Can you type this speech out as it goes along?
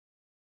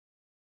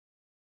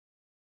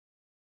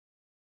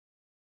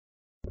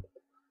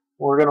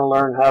We're going to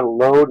learn how to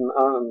load and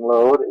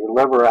unload a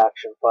lever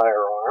action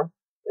firearm,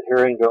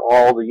 adhering to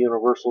all the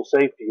universal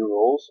safety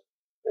rules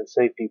and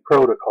safety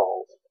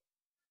protocols.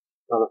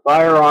 Now, the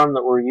firearm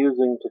that we're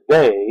using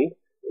today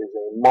is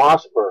a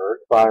Mossberg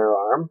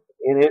firearm,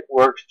 and it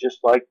works just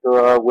like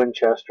the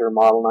Winchester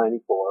Model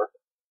 94.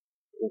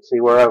 You can see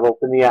where I've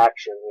opened the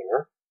action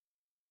here.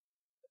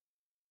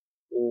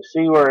 You can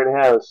see where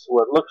it has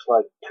what looks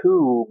like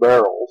two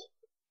barrels.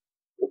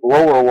 The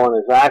lower one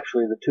is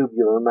actually the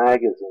tubular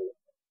magazine,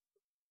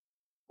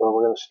 where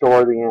we're going to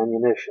store the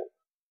ammunition.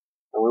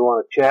 And we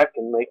want to check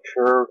and make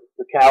sure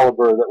the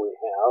caliber that we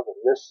have. And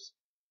this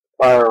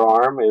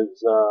firearm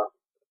is a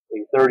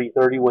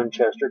 30-30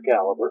 Winchester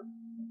caliber.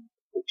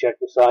 We check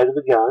the side of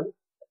the gun,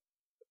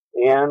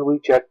 and we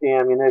check the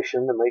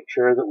ammunition to make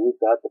sure that we've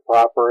got the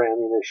proper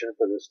ammunition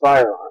for this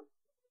firearm.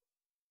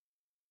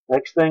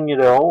 Next thing you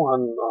know,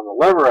 on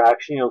the lever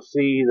action, you'll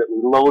see that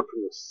we load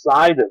from the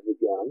side of the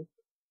gun.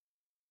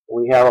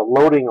 We have a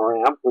loading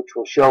ramp, which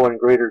we'll show in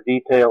greater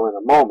detail in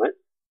a moment.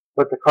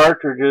 But the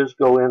cartridges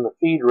go in the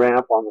feed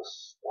ramp on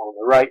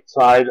the right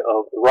side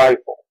of the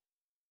rifle.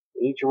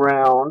 Each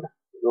round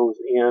goes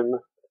in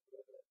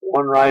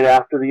one right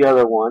after the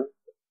other one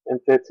and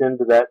fits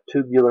into that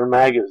tubular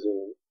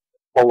magazine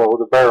below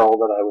the barrel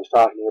that I was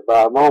talking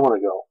about a moment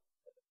ago.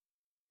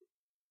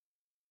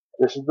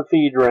 This is the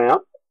feed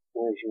ramp.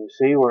 As you can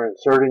see, we're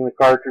inserting the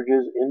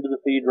cartridges into the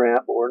feed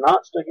ramp, but we're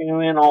not sticking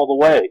them in all the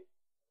way.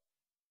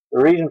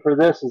 The reason for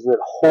this is that it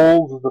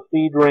holds the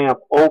feed ramp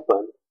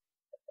open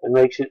and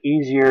makes it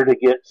easier to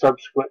get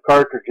subsequent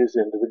cartridges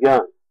into the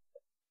gun.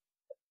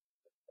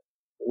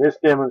 In this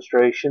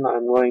demonstration,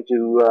 I'm going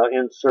to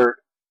insert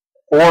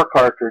 4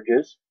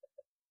 cartridges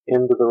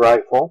into the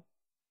rifle.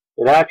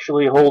 It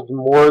actually holds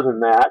more than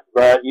that,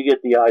 but you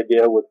get the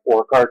idea with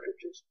 4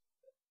 cartridges.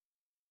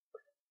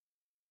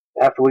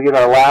 After we get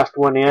our last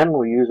one in,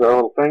 we use our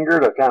little finger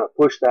to kind of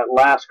push that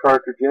last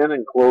cartridge in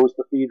and close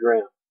the feed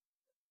ramp.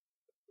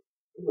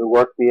 We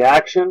work the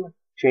action,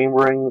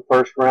 chambering the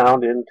first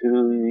round into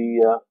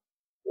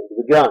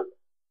the gun.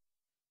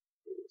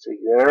 You can see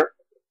there,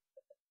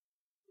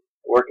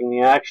 working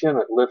the action,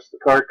 it lifts the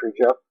cartridge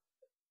up,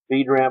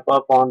 feed ramp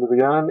up onto the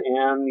gun,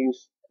 and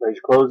as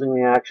closing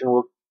the action,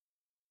 we'll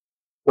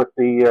put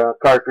the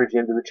cartridge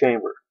into the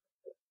chamber.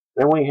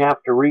 Then we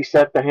have to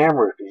reset the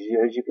hammer.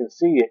 As you can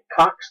see, it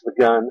cocks the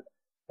gun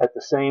at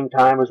the same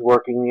time as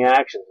working the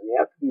action. You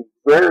have to be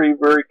very,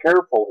 very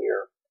careful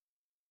here,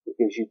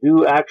 because you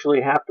do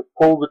actually have to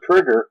pull the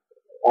trigger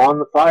on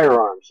the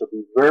firearm. So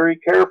be very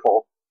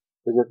careful,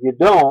 because if you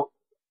don't,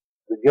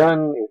 the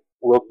gun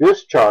will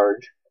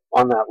discharge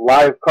on that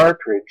live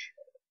cartridge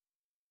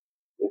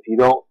if you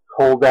don't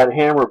hold that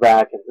hammer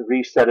back and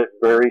reset it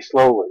very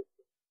slowly.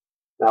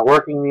 Now,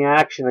 working the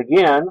action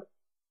again,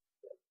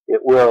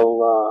 it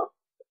will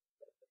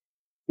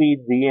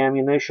feed the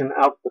ammunition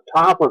out the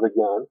top of the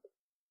gun.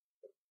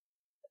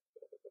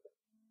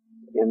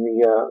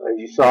 As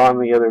you saw in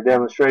the other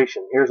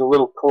demonstration. Here's a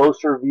little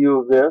closer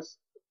view of this.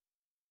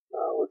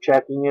 We're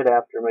checking it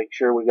after to make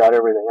sure we got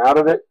everything out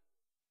of it.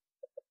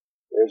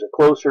 There's a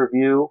closer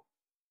view.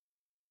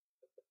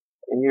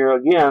 And here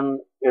again,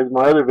 here's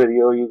my other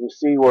video. You can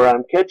see where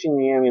I'm catching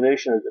the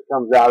ammunition as it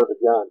comes out of the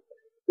gun.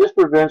 This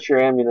prevents your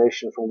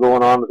ammunition from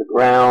going onto the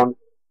ground,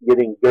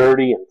 getting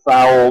dirty and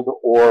fouled,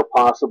 or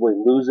possibly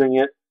losing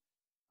it.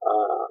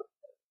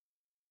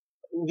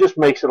 It just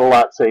makes it a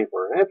lot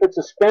safer. And if it's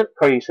a spent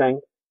casing,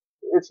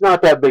 it's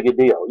not that big a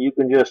deal. You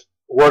can just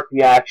work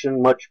the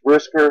action much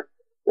brisker.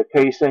 The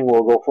casing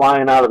will go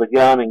flying out of the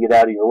gun and get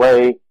out of your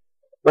way.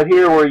 But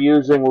here we're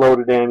using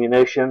loaded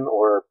ammunition,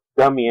 or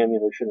dummy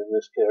ammunition in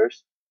this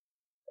case.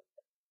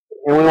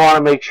 And we want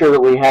to make sure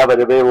that we have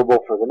it available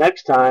for the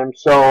next time,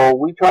 so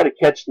we try to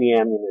catch the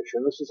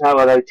ammunition. This is how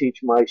I teach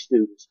my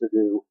students to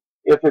do.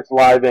 If it's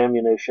live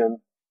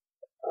ammunition,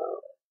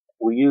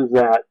 we use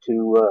that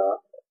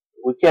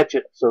we catch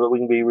it so that we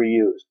can be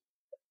reused.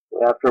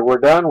 After we're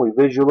done, we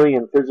visually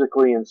and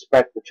physically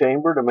inspect the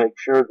chamber to make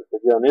sure that the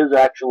gun is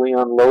actually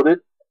unloaded.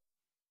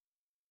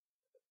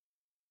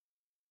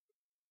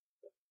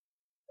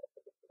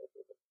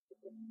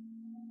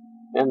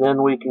 And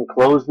then we can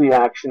close the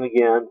action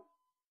again,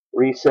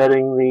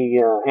 resetting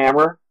the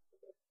hammer.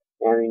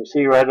 And you can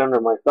see right under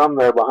my thumb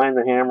there, behind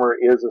the hammer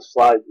is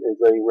a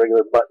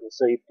regular button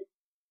safety.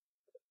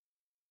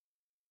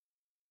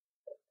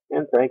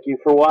 And thank you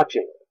for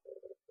watching.